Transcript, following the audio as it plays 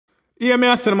Yeah, me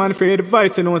ask man for your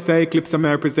advice, you know, say clips I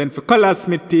represent for Colors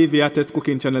Smith TV at its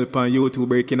cooking channel on YouTube,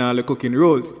 breaking all the cooking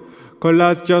rules.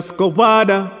 Colors just go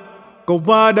water, go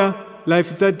water.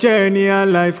 Life is a journey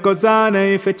and life goes on.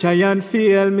 If you try and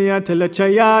fail me, I tell you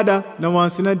chayada. No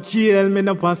one's in a jail, me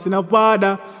no one's in a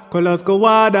water. Colors go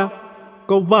water,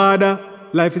 go water.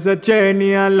 Life is a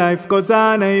journey and life goes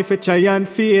on. If you try and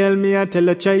fail me, I tell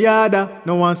you chayada.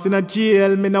 No one's in a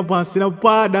jail, me no one's in a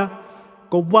water.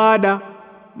 Go water.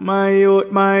 My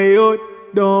youth,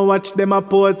 don't watch them a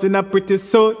pose in a pretty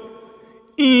suit.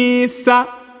 Isa,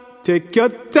 take your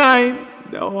time.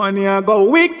 The one ya go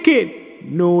wicked.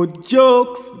 No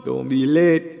jokes, don't be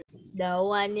late. The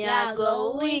one ya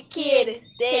go wicked.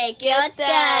 Take your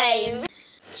time.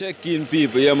 Check in,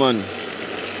 people, yeah, man.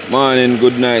 Morning,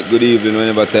 good night, good evening,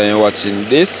 whenever time you're watching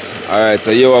this. Alright,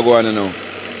 so here we go on now.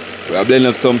 We are blending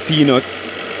up some peanut.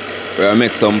 We are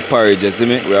make some porridge, you see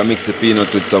me? We are mix the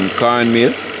peanut with some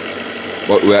cornmeal.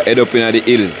 But we are head up in the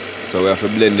hills, so we have to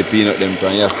blend the peanut them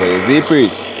from yesterday. Is it pretty?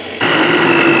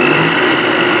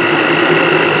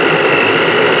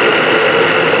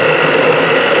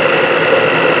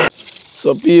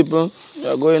 So people, we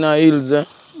are going to the hills,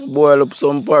 boil up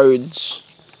some porridge.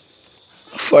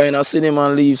 Find a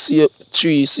cinnamon leaf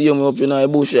tree, see them up in the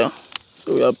bush.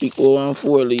 So we have pick over and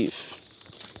 4 leaf.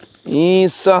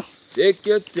 Yes, sir. Take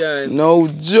your time. No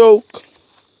joke.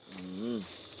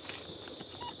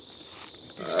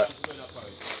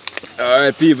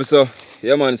 Alright, people, so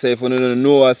yeah, man, so if you don't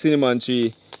know what a cinnamon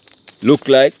tree look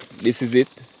like, this is it.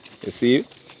 You see?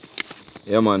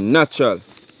 Yeah, man, natural.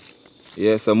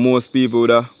 Yeah, so most people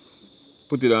would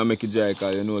put it and make it dry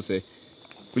because you know, say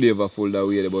flavorful that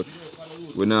way, but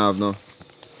we don't have no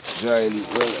dry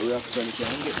leaf. Well, we have to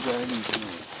get dry leaf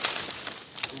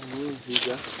now. See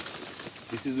that?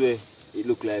 This is where it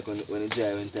look like when it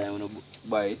dry when time when you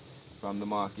buy it from the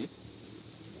market.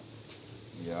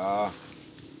 Yeah.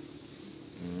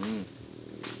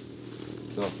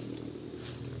 So,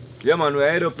 yeah, man, we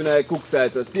head up in the cook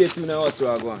site, so stay tuned and watch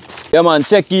what we're going. Yeah, man,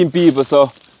 check in, people.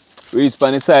 So, we reach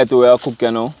on the site where we are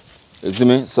cooking now. You see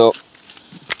me? So,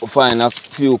 we find a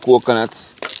few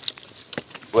coconuts.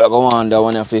 We are going on that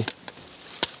one of it.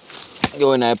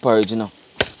 Go in the porridge, you know.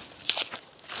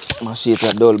 Mash it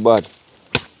a dull bad.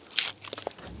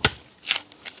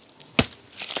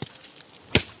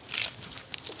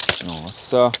 No,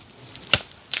 sir.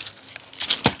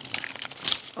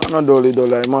 I'm not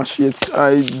dull, I mash it.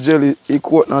 I jelly, it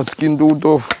coconut skin too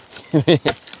tough.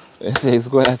 You say it's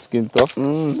coconut skin tough?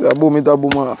 That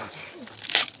boom off.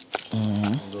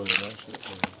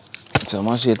 So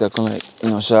mash it like, you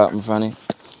know, sharp and funny.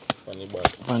 Funny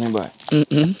boy.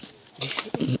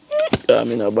 Yeah,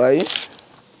 I'm in a buy. You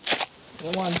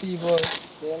want people,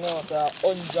 they know, say,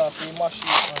 unja for mash it,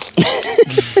 man.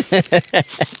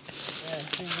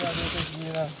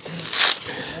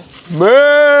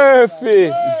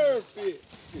 Murphy!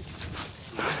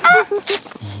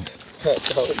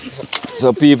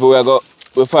 So people,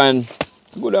 we find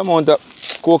good amount of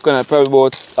coconut, probably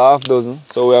about half dozen.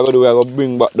 So we are going to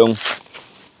bring back down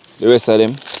the rest of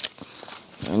them.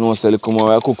 I know so come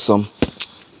over and cook some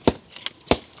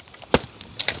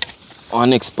on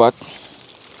next pot.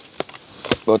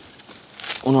 But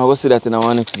we're going to see that in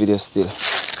our next video still.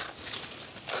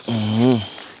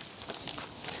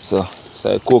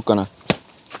 So coconut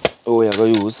we are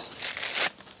going to use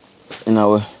in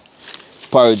our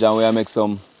porridge, and we are make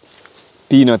some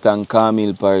peanut and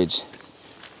cornmeal porridge.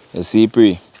 You see,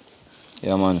 pre?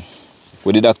 Yeah, man.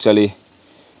 We did actually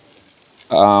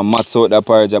match out the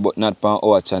porridge, but not on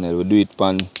our channel. We do it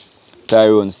on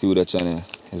Tyrone's Studio channel.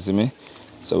 You see me?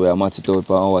 So we are match it out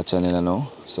on our channel now.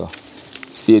 So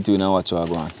stay tuned and watch what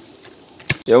we're going.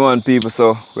 Yeah, man, people.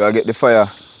 So we are get the fire.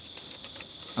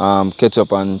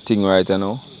 Ketchup and thing right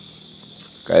now.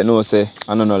 Cause I know say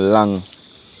I don't know long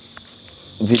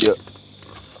video.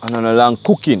 I don't know long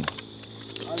cooking.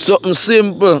 Something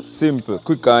simple. Simple,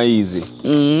 quick and easy.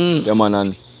 Yeah, man,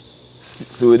 and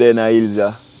so we're there in the hills,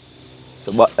 yeah.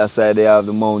 So back that side they have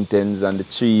the mountains and the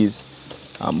trees.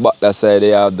 And back that side they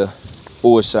have the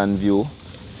ocean view.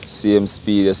 Same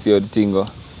speed, you see how the thing go.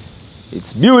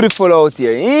 It's beautiful out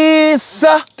here. Yes!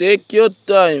 Take your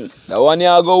time. That one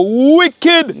here go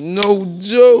wicked. No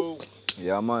joke.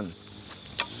 Yeah, man.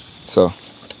 So,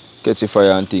 catch a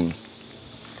fire and thing.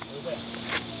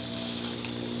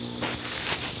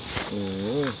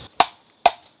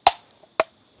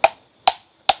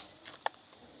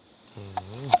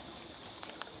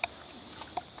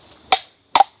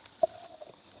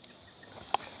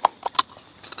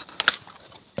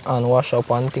 And wash up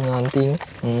and thing.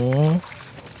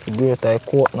 Great like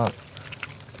coconut.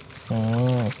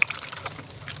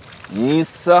 Yes,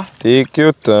 sir. Take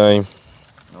your time.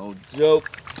 No joke.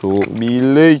 Don't be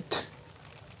late.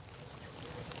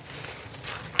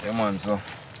 Yeah, man, so.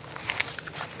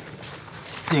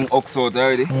 Thing ox out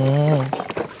already.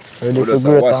 Ready So for just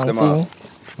great wash and them thing.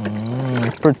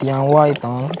 off. Pretty and white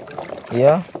and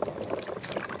yeah.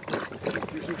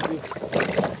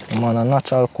 Man, a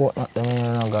natural coconut them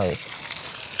here now, guys.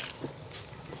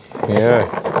 Yeah.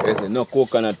 There's no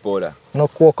coconut powder. No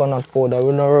coconut powder.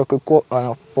 We don't work with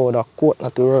coconut powder.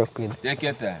 Coconut to work with. Take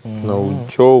your time. No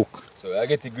joke. So I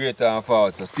get the grater and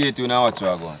forward. So stay tuned and watch you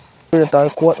are going. Great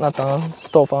and coconut and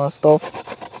stuff.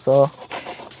 So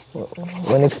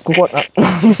when it's coconut,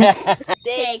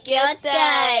 Take your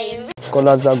time.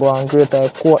 colors are going great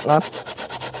and coconut.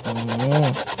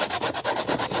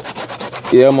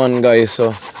 Yeah, man, guys.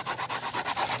 So,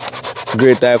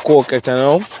 great coconut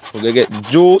now. We're gonna get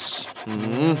juice.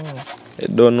 You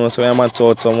don't know, so I'm gonna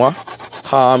talk some more.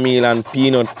 Cornmeal and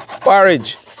peanut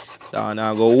porridge. That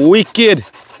now go wicked.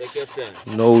 Take your time.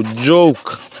 No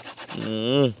joke.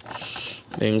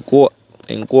 Then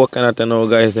coconut now,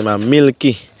 guys, them are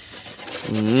milky.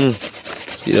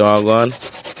 See the all gone.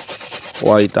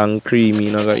 White and creamy,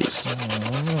 you know, guys.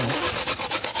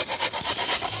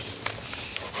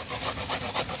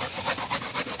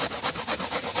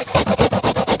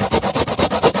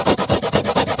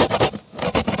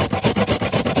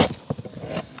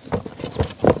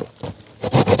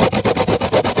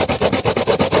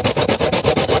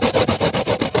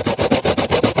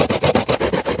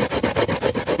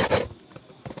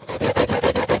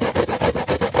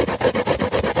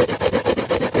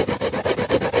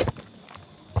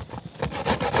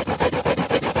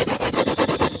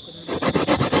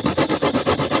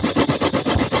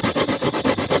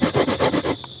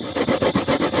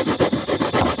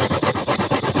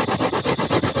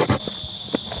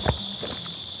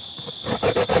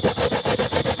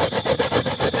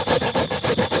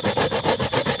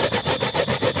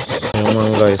 Come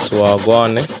on, guys, so I go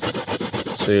on,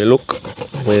 so you look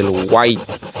well white.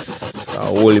 So a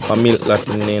whole heap of milk that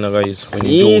in there, guys. When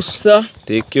you Yes, juice, sir.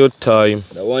 take your time.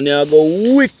 The one here go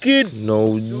wicked.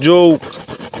 No joke.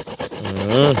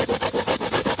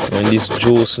 When this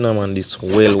juice now, man, this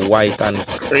well white and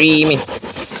creamy.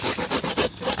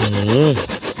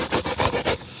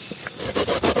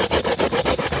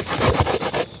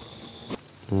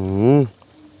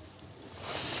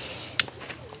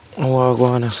 Oh, I go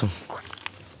on, so.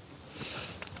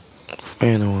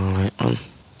 Fine, one like man.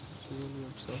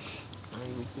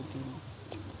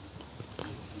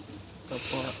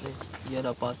 The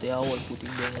other part they are all putting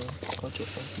down ketchup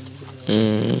and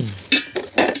cheese.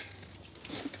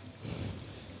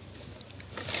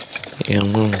 Yeah,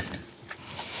 man.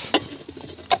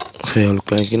 Feel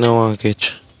look like you don't want to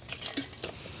catch.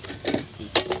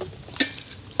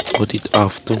 But it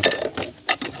have to.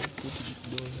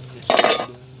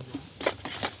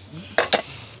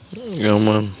 Yeah,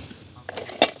 man.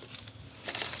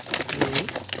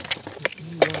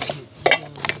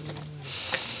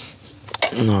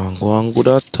 No, go on good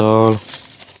at all.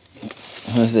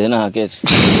 I say nah catch.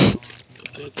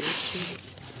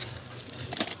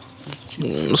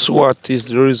 So what is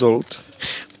the result?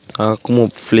 Come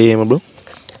up flammable.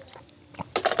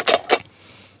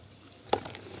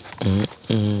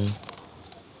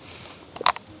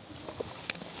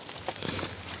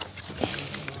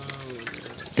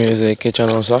 Here's a kitchen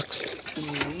on socks.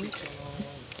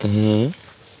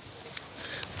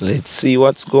 Let's see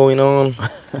what's going on.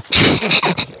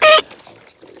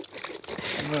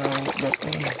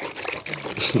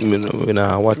 We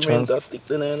not watch on. Stick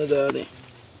to the daddy.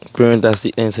 Prevent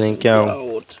stick and then can.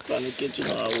 Out. From the kitchen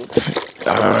out.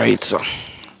 Alright, so.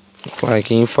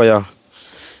 Like in fire.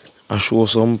 I show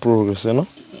some progress, you know?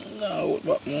 No,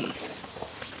 but man.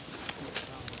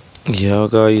 Yeah,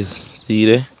 guys. See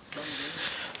there?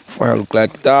 Fire look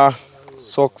like that.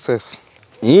 Success.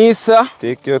 Yes, sir.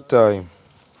 Take your time.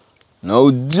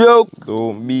 No joke.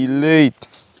 Don't be late.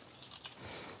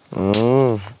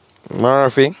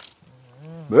 Murphy.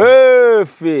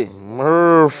 Murphy.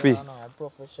 Murphy.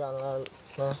 Professional.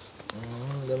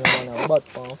 Them are bad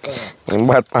pan fire. In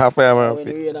bad half fire, When Murphy.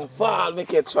 the rain and fall, we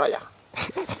catch fire.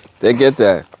 Take your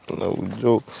time. No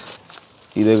joke.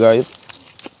 See the guys?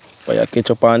 Fire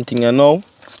ketchup and thing you know.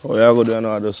 So you go do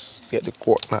now, just get the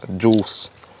coconut juice.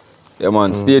 Yeah,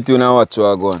 man. Stay tuned and watch you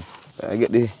are going. I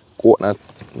get the coconut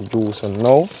juice and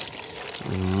now.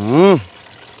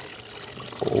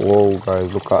 Whoa,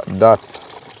 guys, look at that.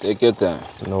 Take your time.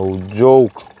 No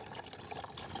joke.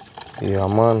 Yeah,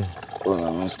 man. Hold on,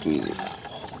 I'm gonna squeeze it.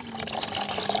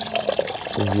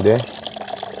 See there?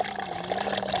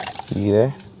 See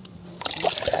there?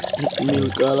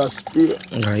 Milk all a spray.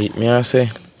 Right, me I say.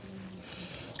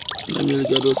 The milk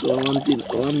is just one thing.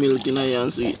 One milk in a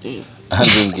and sweet. And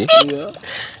drink it. Yeah.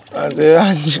 And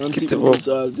then One get thing it with up.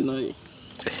 salt in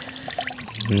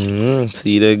it.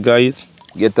 See that, guys?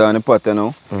 Get on the pot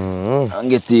now. And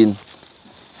get in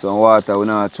some water. We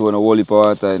not throw no whole heap of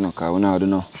water, you know, because we not do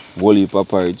no whole heap of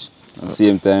porridge. At the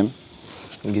same time,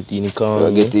 Get in the we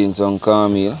cornmeal. get in some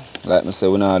cornmeal. Like I said,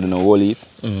 we not do no whole heap.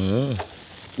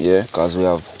 Yeah, because we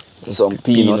have some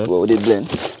peanut, what we did blend.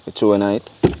 We throw in it.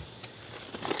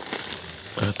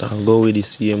 I can go with the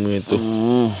same way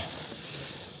too.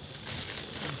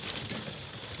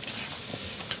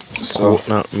 So,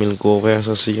 Coconut milk over here,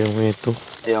 so same way too.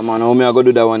 yeah, man, how me I go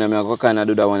do that one? I go kind of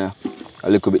do that one a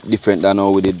little bit different than how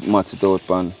we did match it out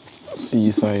pan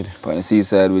Seaside. the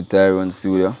seaside with Tyrone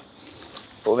Studio.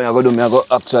 What me I go do? Me I go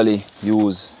actually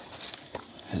use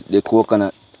the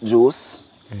coconut juice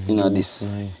in this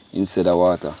nice. instead of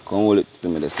water. Come hold it for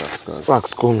me the socks, cause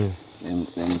Socks coming. them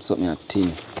something a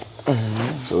thin.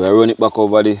 So we run it back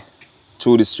over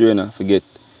through the strainer to get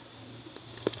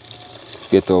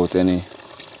out any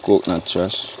coconut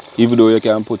trash. Even though you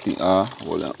can put it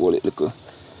hold it little.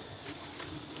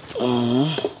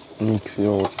 Mix it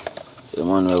out. Yeah,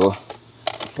 man, we go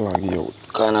Flag it out.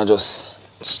 kinda just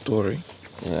Story.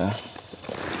 yeah.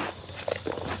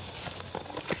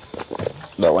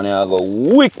 That one here go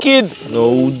wicked.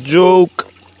 No joke.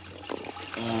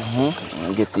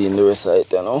 I'll get in the rest of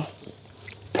it, you know.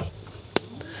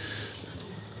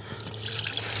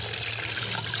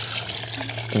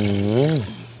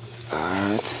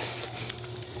 Alright.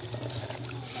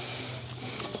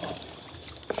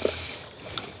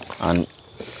 And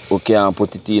we can't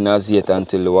put it in as yet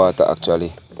until the water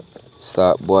actually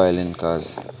start boiling,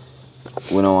 because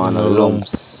we don't want no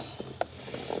lumps.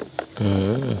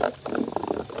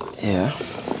 Yeah.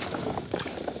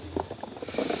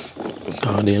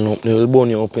 They will burn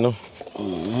you up, you know.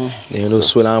 They will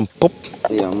swell and pop.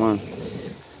 Yeah, man.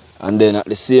 And then at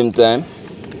the same time,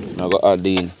 I'm going to add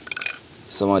in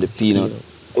some of the peanut.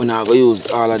 We're not going to use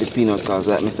all of the peanut because,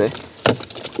 like I say,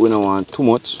 we don't want too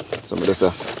much. So I just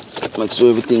make sure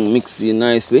everything mixes in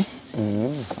nicely.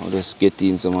 I'll just get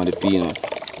in some of the peanut.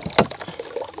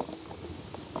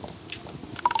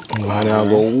 Man, I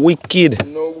go wicked.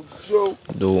 No joke.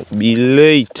 Don't be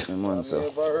late. Yeah, man, so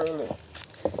Never early.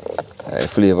 I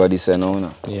flavor this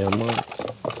now. Yeah, man.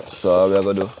 So all we are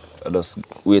going to do, I just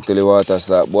wait till the water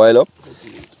start boil up.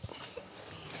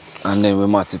 And then we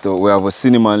match it out. We have a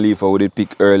cinnamon leaf we did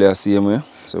pick earlier, same way.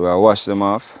 So we will wash them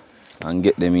off and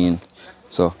get them in.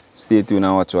 So stay tuned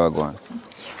and watch what go on.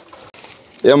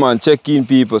 Yeah, man, check in,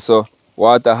 people. So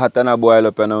water hot and a boil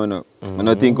up, you know. I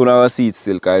don't think we have a see it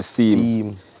still because it's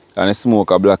steam. And the smoke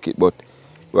will block it. But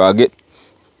we will get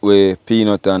with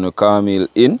peanut and with cornmeal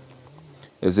in.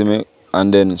 You see me?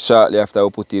 And then shortly after we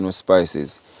put in with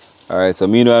spices. Alright, so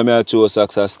meanwhile I show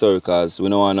success story because we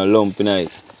don't want a lump in it.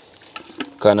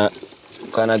 Can I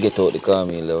get out the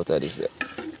cornmeal out of this there?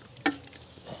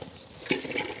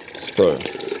 Story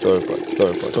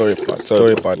pot. So.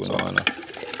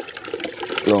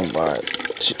 Lump, alright.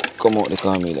 Come out the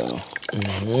cornmeal now.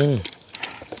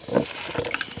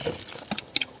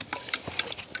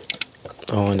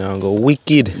 Oh, now go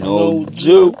wicked. No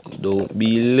joke. Don't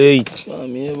be late.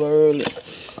 Man, me never early.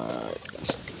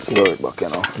 Stir it back, you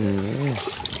know.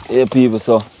 Yeah, people,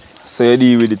 so you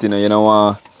deal with it, you know. You don't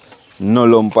want no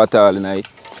lump at all, you know.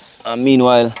 And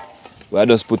meanwhile, we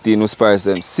just put in, we spice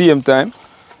them same time.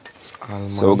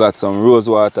 So we got some rose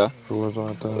water. Rose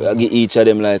water. We give each of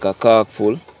them like a cork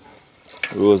full.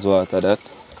 Rose water, that.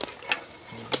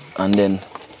 And then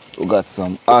we got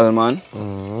some almond.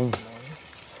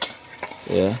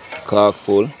 Yeah, cork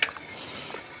full.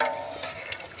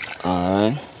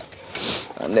 Alright.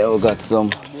 And then we got some.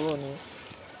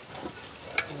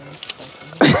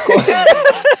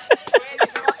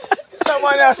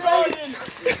 Someone else.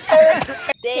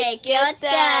 Take your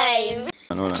time.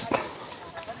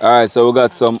 Alright, so we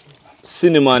got some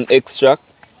cinnamon extract.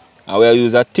 And we'll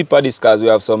use a tip of this because we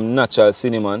have some natural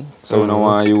cinnamon. So we don't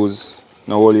want to use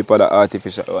no whole heap of the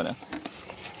artificial one.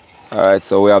 Alright,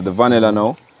 so we have the vanilla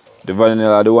now. The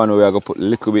vanilla is the one where we are going to put a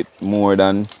little bit more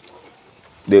than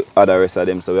the other rest of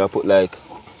them. So we'll put like,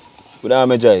 we don't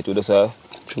measure it, we just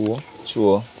chew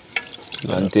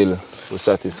until we're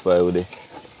satisfied with the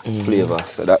flavor.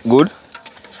 So that's good.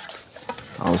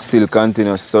 And we still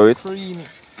continue to stir it. Creamy.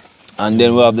 And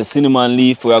then we have the cinnamon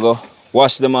leaf. We are going to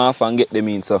wash them off and get them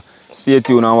in. So stay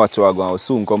tuned and watch what we're going. We'll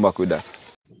soon come back with that.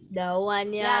 The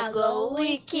one you go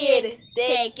wicked.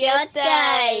 Take your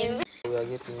time. We are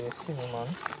getting the cinnamon.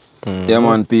 Yeah,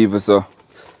 man, people. So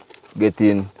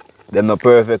getting them not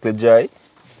perfectly dry.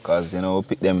 because you know we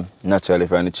pick them naturally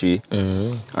from the tree.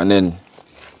 And then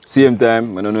same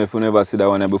time, I don't know if you never see that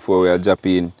one before, we are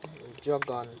dropping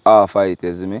Dragon. half of it,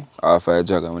 you see me? Half of a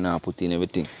dragon, we now put in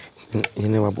everything. You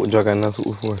never put dragon in that soup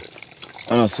before?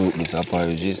 I don't soup this, a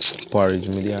porridge. Porridge,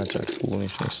 me dey try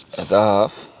foolishness. At a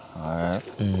half, alright.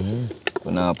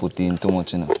 We now put in too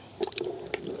much, you know.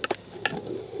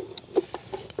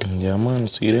 Yeah man,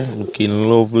 see that? Looking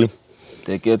lovely.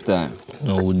 Take your time.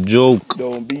 No joke.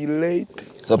 Don't be late.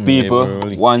 So people,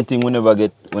 Never. one thing we never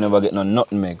get no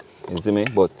nutmeg, you see me?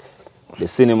 But the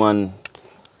cinnamon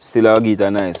still give it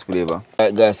a nice flavor.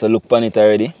 Alright guys, so look on it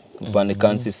already. Look on the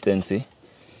consistency.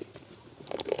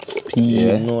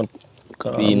 Peanut.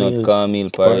 Peanut cornmeal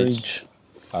porridge.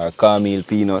 Or cornmeal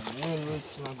peanut.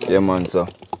 Yeah man, so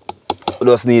we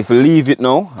just need to leave it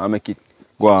now and make it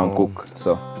go and cook.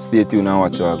 So stay tuned and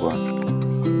watch how I go on.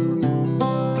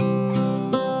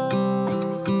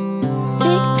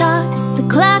 Tick-tock, the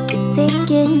clock keeps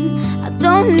ticking. I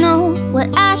don't know what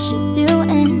I should do,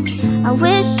 and I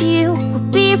wish you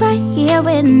would be right here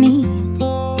with me.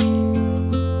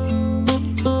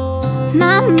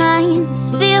 My mind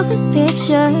is filled with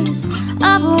pictures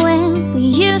of when we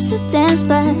used to dance,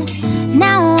 but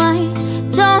now I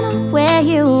don't know where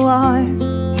you are.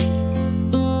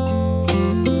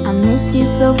 I miss you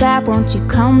so bad, won't you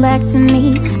come back to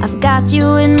me? I've got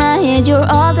you in my head, you're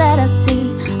all that I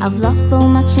see. I've lost all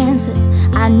my chances,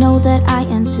 I know that I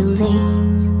am too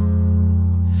late.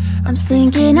 I'm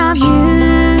thinking of you,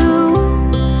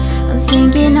 I'm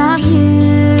thinking of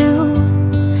you,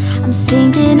 I'm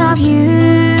thinking of you,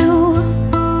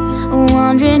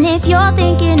 wondering if you're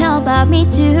thinking about me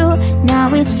too.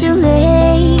 Now it's too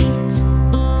late,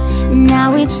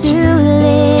 now it's too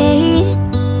late.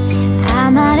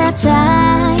 I'm out of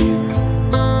time,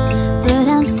 but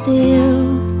I'm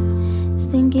still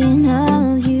thinking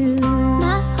of you.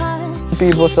 My heart.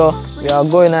 People, so we are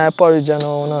going to porridge now.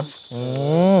 No?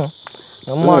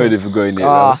 I'm ready for going there.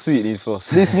 I'm sweetening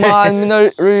first. This man, me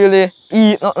not really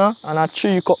eat nothing, and a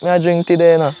 3 cup me I drink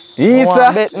today. No? Yes,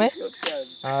 sir. Bet me?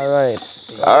 Alright.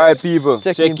 Alright people,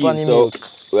 Check check in. So milk.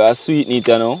 we are sweetening it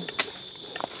now.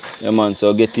 Yeah man,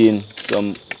 so get in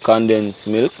some condensed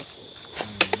milk.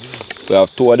 We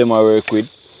have 2 of them I work with.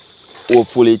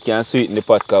 Hopefully it can sweeten the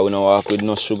pot because we don't work with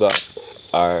no sugar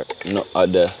or no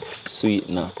other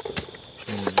sweetener.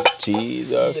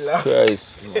 Jesus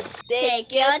Christ.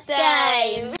 Take your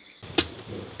time.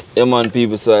 Yeah man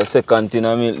people, so a second tin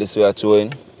of milk this we are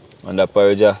throwing. And the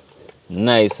porridge are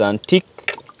nice and thick.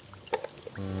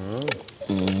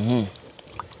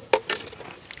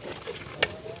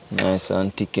 Nice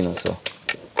and thick, you know, so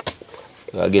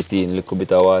we are getting a little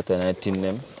bit of water and I tin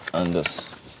them and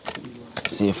just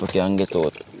see if we can get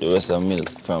out the rest of milk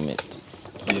from it.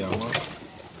 Yeah man.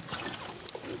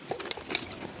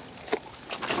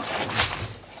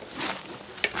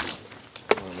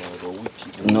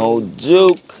 No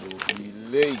joke.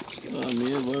 Late.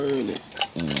 I'm early.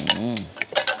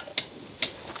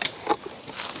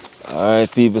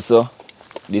 Alright people, so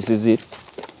this is it.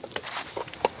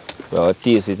 We will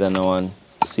taste it and now and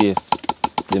see if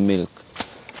the milk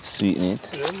sweeten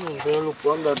it. Yeah, man, look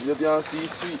on that. You can see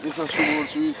sweetness and sugar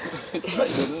sweets. It's like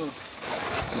that,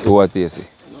 no? What taste it?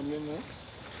 No, man.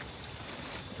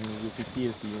 If it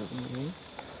tasty,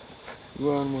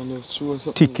 go on, man, just show us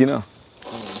something. Thick, you know?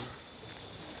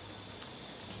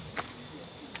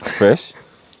 Fresh?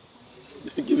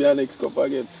 Give me a next cup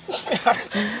again.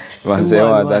 Man say I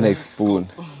want the next spoon.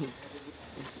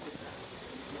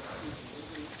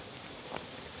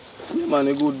 Man,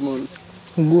 a good man.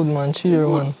 Good man, cheer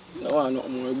man. No one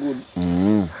nothing more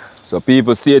good. So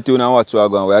people stay tuned and watch what we're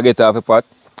going. We'll get off the pot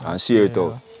and share it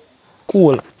out.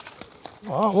 Cool.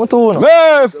 What do you know?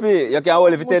 Murphy! You can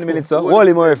hold it for 10 minutes, sir. Hold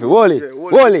it, Murphy. Hold it.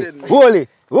 Hold it. Hold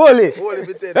it. Hold it. Hold it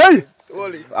for 10 Hey! minutes.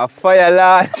 Hold it. A fire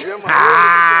lad. Yeah,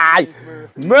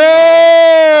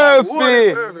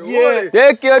 Murphy! Yeah.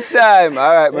 Take your time.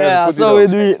 Alright, Murphy. Yeah, put so it we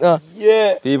up. do it now.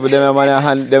 Yeah. People, them have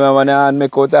hand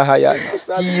make out a higher.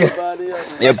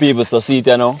 Yeah, people, so see it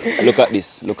here now. Look at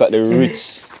this. Look at the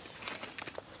rich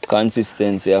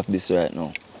consistency of this right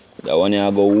now. That one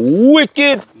here go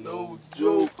wicked. No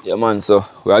joke. Yeah, man, so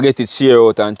we'll get it share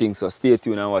out and things, so stay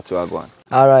tuned and watch what going.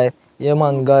 Alright. Yeah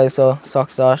man guys, so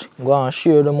success. Go and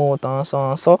share them out and so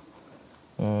and so.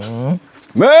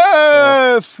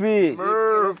 Murphy!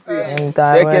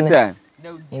 Anytime Take your time.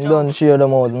 you don't share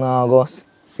them out now, go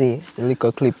see the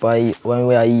little clip I eat when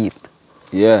we eat.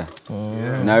 Yeah.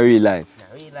 In real life.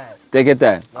 Take your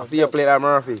time. I feel you play that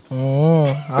Murphy.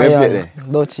 Where you play there?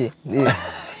 Dutchy.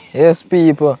 Yes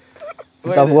people.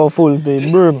 It have go full to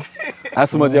the brim.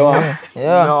 That's how much you want?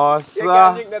 Yeah. No, You sir.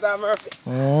 can't drink that, Murphy.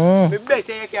 Mm. Me bet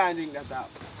you can't drink that.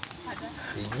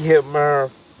 Yeah,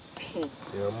 Murph.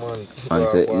 Yeah, man.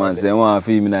 Man say, want to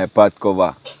feed me in a pot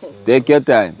cover. Take your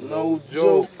time. No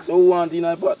joke. So who want in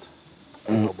a pot?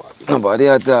 Nobody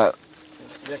at all.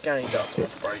 You can't eat that.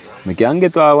 Me can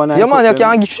get one Yeah, man, you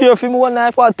can't share for me one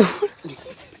night pot.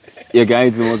 You can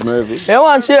eat so much, Murphy. Yeah,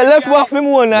 man, share left back for me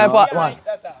one night pot, man.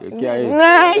 You can eat.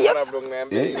 Nah, yeah.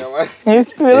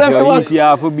 If you eat, you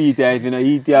have to beat it. If you don't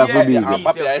eat, you have to beat it.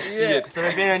 Papi, I speed. So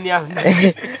we don't have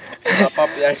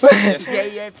Papi, I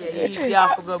speed. you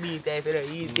have to go beat it. If you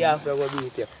don't eat, you have to go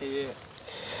beat it.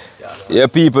 Yeah,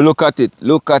 people, look at it.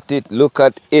 Look at it. Look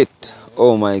at it.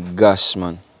 Oh my gosh,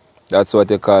 man. That's what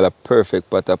you call a perfect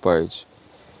pot of porridge.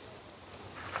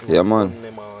 Yeah, man.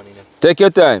 Take your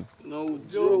time. No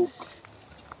joke.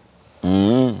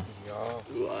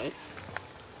 Right.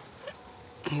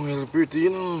 Well, pretty, you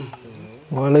know.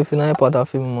 Well, if you not pot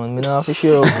of him, man, me not have to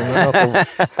share out.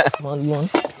 Man.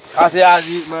 I say, I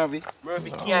eat Murphy.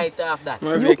 Murphy can't eat half that.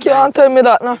 You can't tell me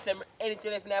that, now.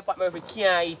 Anything if you pot, Murphy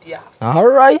can't eat it.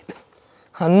 Alright.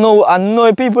 I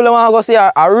know people want to go see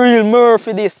a real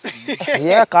Murphy this.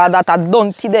 Yeah, cause that a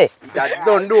done today. That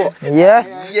don't do.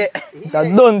 Yeah? Yeah.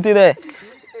 That done today.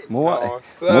 More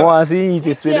want to see eat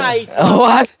this today.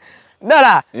 What?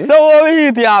 Dada, so what we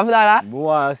eat here after that? More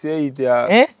want to see eat here.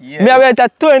 Eh? Me have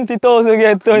bet 20,000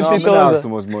 get No, me don't have 20,000. so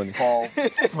much money.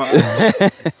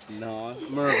 No,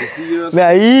 Murphy, serious. Me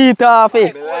eat off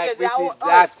it. Like we see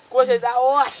that.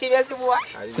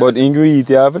 But ingredient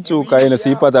you have to choke, because you know,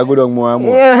 see pot a good on more and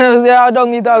more. Yeah, see how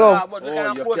dung it go. Oh,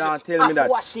 you can't tell me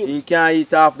that. He can't eat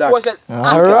half that.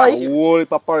 Alright. Whole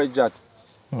heap of porridge that.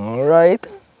 Alright.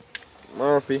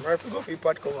 Murphy. Murphy go for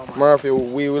pot cover, man. Murphy,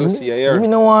 we will see you here. Me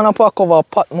no want a pack of a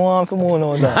pot, more want for more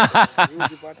now that.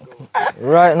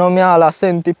 Right now, me all a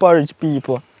senti porridge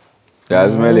people. Yeah,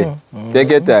 smelly.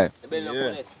 Take your time.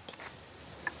 Yeah.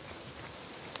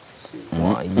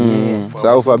 So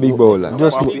how for big bowler?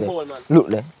 Just look there. Look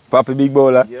there. Papi big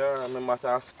bowler. Yeah, I remember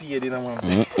I speed in a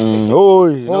man. Oh,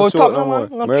 no stop choke no no, more.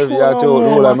 man. No Murphy, choke you no choke more,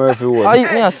 roll man. and Murphy I one.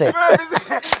 eat me, I say.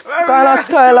 Kind of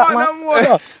style up,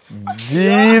 man.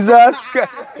 Jesus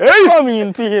Christ. Hey! Come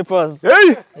in, papers.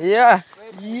 Hey! Yeah.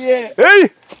 Hey!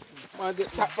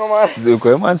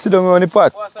 Zuko, man, sit down on the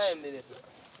pot.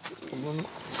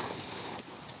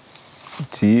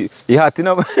 Gee, he hot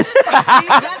enough.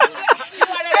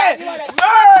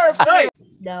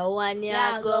 The one you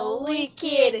go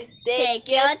wicked. Take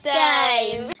your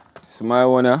time. It's my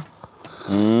one, yeah?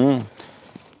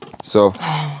 So,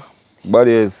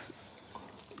 body is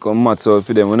come mats out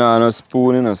for them. We don't have no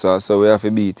spoon in us, so we have to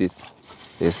beat it.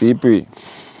 You see, pre?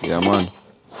 Yeah, man.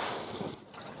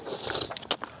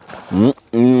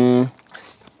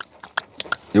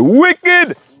 You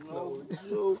wicked!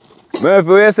 Murphy,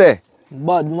 what you say?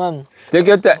 Bad man. Take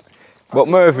your time. But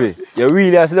Murphy, you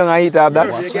really have to sit down and eat half that?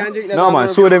 No, man,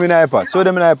 show them in the iPad. Show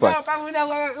them in the iPad.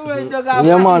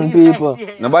 Yeah, man, people.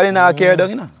 Nobody now care down,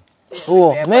 you know?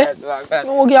 Oh, me?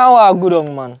 No can walk good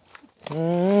on, man.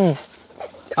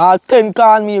 All 10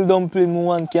 cornmeal dumpling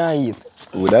one can eat.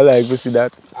 Would I like to see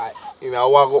that? You know,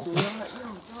 walk up.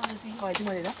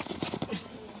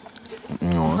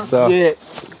 No, sir. Yeah.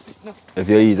 If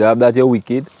you eat half that, you're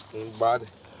wicked. Bad.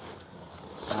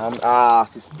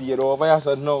 It's speed over here,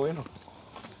 so no, you know.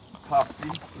 Papi.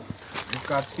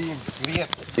 Look at him. Great.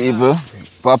 People,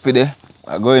 Papi there,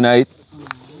 I go in and eat.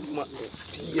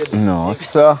 No,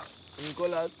 sir.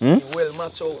 Well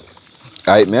match out.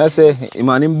 Alright, may I say, him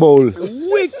and him bowl.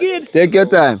 Wicked. Take your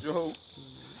time.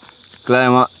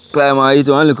 Climber, eat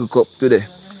one little cup today.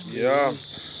 Yeah.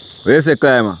 Where you say,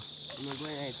 Climber?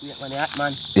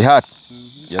 Man. He hot.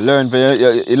 You learned from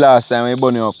your last time when you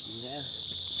burn you up.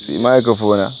 See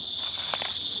microphone now.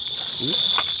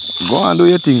 Go and do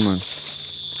your thing, man.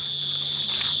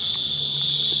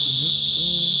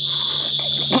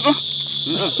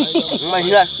 Man,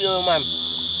 you have to, man.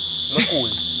 I'm cool.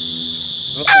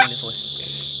 I'm cool this one.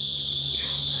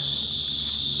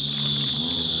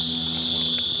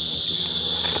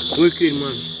 Wicked,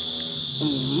 man.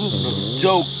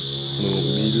 Joke.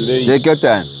 Take your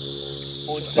time.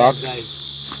 Stop. Guys.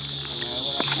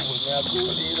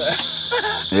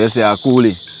 You say a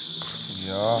coolie.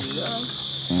 Yeah.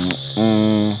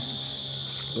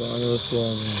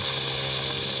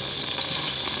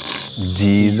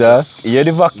 Jesus. You hear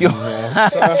the vacuum?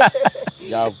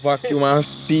 Yeah, vacuum and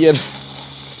speed.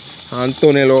 And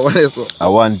tunnel over there, so. I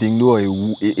one thing though,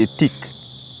 it thick.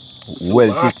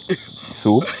 Well thick.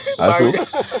 Soup. A soup.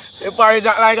 The porridge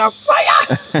like a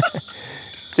fire.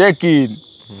 Check in.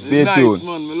 Stay tuned.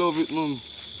 Man. I love it, man.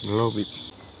 Love it.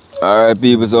 Alright,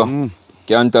 people, so. Can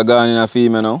Can't go on in a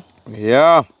female now.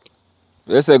 Yeah.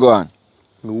 Where say go on?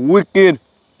 Wicked.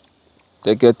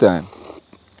 Take your time.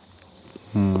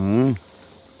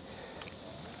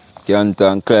 Can't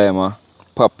and Climber.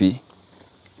 Papi.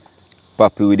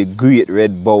 Papi with the great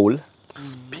red bowl.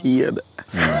 Speed.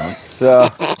 So,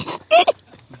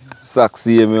 Sax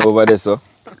see me over there, so.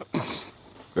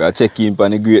 We are checking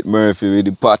on the great Murphy with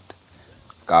the pot.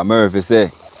 Because Murphy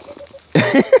say.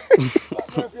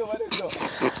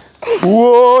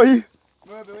 Whoa! You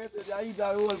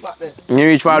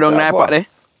reach far down that pot there?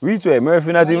 Which way?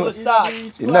 Murphy not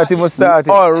even started.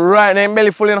 Alright, then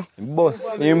belly full, you know.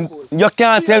 Boss. You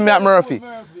can't tell me that, Murphy.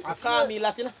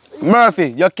 Murphy,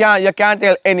 you can't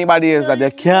tell anybody else that. You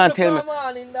can't tell me.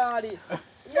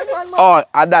 Oh,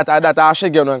 at that, I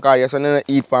should get on because you so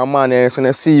eat for a man, you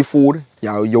so seafood.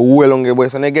 You're well hungry, boy,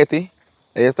 so you get it.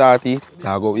 You start eat,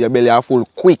 your belly are full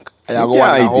quick. You go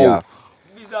can't eat home.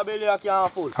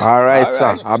 Alright,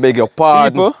 sir. I beg your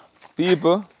pardon.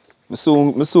 People, I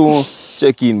soon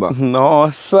check in back. No,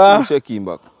 sir. Soon check in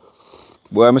back.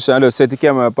 Boy, I'm trying to set the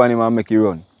camera upon him and make it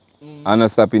run. And not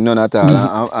stop him none at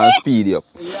all and speed it up.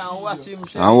 Yeah, and watch him.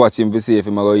 And watch him to see if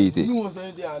he go eat it.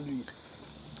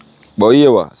 But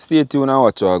here what? Stay tuned and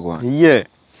watch how I go on. Yeah.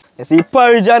 You see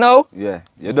porridge now? Yeah.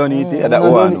 You don't eat it? That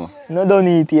one no. No, don't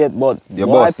eat it, but Your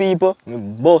boy boss. people, me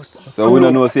boss. So we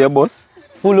don't know say your boss?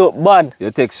 Full up bad. You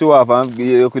take show off and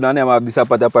you could not name have this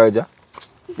apart of porridge.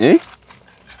 Eh?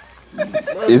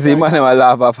 You see man never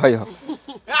laugh after you.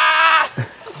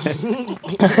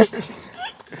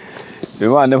 The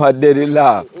man never did it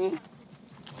laugh.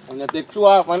 And you take show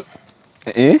off, man.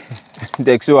 Eh?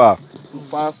 Take show off.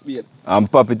 Fast speed.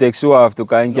 And Papi take show off to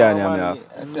can carry him off.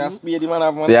 I say I speed, man,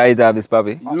 have, man. So you eat half this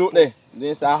Papi? Look there.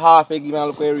 Then say half a give me a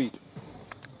look where reach.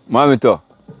 Mamito.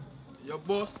 Your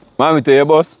boss. Mamito, your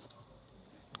boss?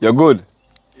 You're good?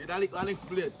 You don't like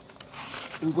unexplained.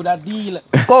 We could have deal.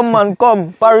 Come man,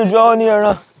 come. Porridge on here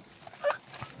now.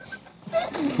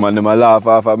 Man, them a laugh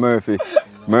off of Murphy,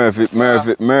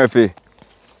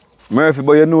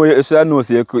 but you know, you should know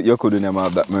say you couldn't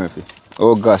have that Murphy.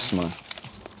 Oh gosh, man.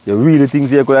 You really think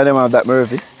you could have that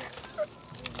Murphy?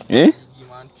 Eh?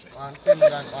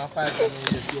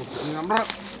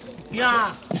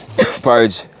 Yeah.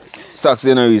 Porridge. Socks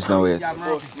in a reach now, wait.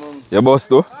 Your boss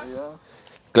too?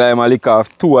 Climb and lick off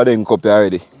 2 of them cup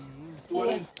already.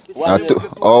 Two.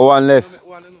 Oh, 1 left.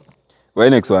 Where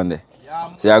next one there?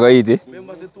 So you go eat it?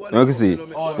 Make you see.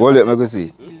 Hold it, make you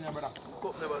see.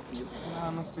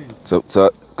 So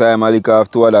climb and lick off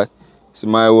 2 of that. See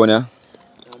my one, yeah?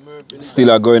 Still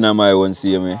a going on my one,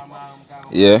 see me.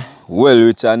 Yeah. Well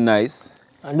rich and nice.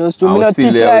 And those 2 And minutes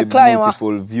still there with the climber.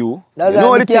 beautiful view. That's You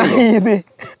know the can't thing? eat me.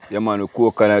 Yeah man, with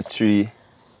coconut tree.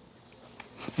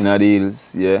 In the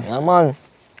hills, yeah. Yeah man.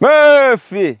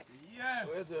 Murphy!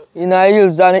 In the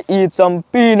hills and eat some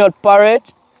peanut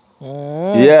porridge.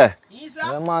 Yeah.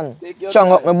 Yeah man.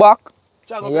 Chung up my back.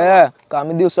 Yeah. Cause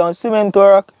me do some cement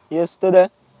work yesterday.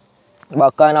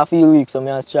 Back in a few weeks, so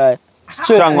I try.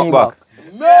 Straight Chung knee up back.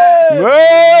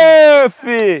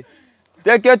 Murphy!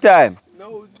 Take your time.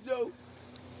 No joke.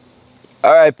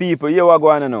 Alright people, here we go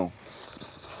on now.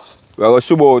 We're going to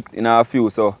shoot out in a few,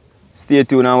 so stay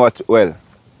tuned and watch well.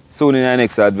 Soon in our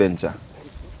next adventure.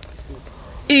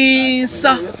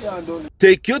 Isa,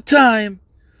 take your time.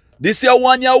 This year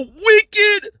one year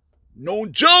wicked. No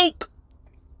joke.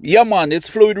 Yeah man, it's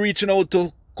Fluid reaching out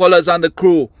to Colors and the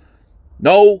crew.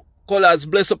 Now, Colors,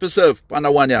 bless up yourself on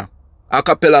the one year.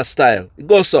 Acapella style. It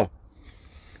goes so.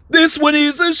 This one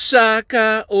is a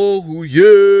shaka, oh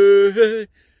yeah.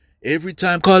 Every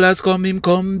time Colors come, him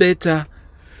come better.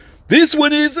 This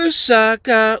one is a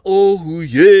shaka, oh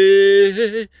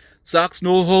yeah. Sax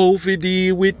know how to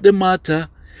deal with the matter.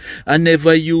 And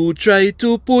never you try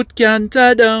to put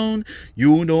Canter down.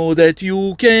 You know that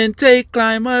you can take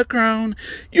Climber crown.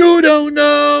 You don't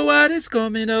know what is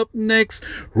coming up next.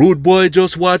 Rude boy,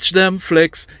 just watch them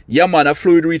flex. Yeah man, a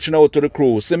Fluid reaching out to the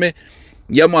crew. See me?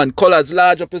 Yeah man, Colors,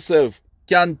 large up yourself.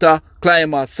 Canter,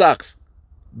 Climber, Sax.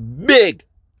 Big.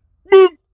 Boom.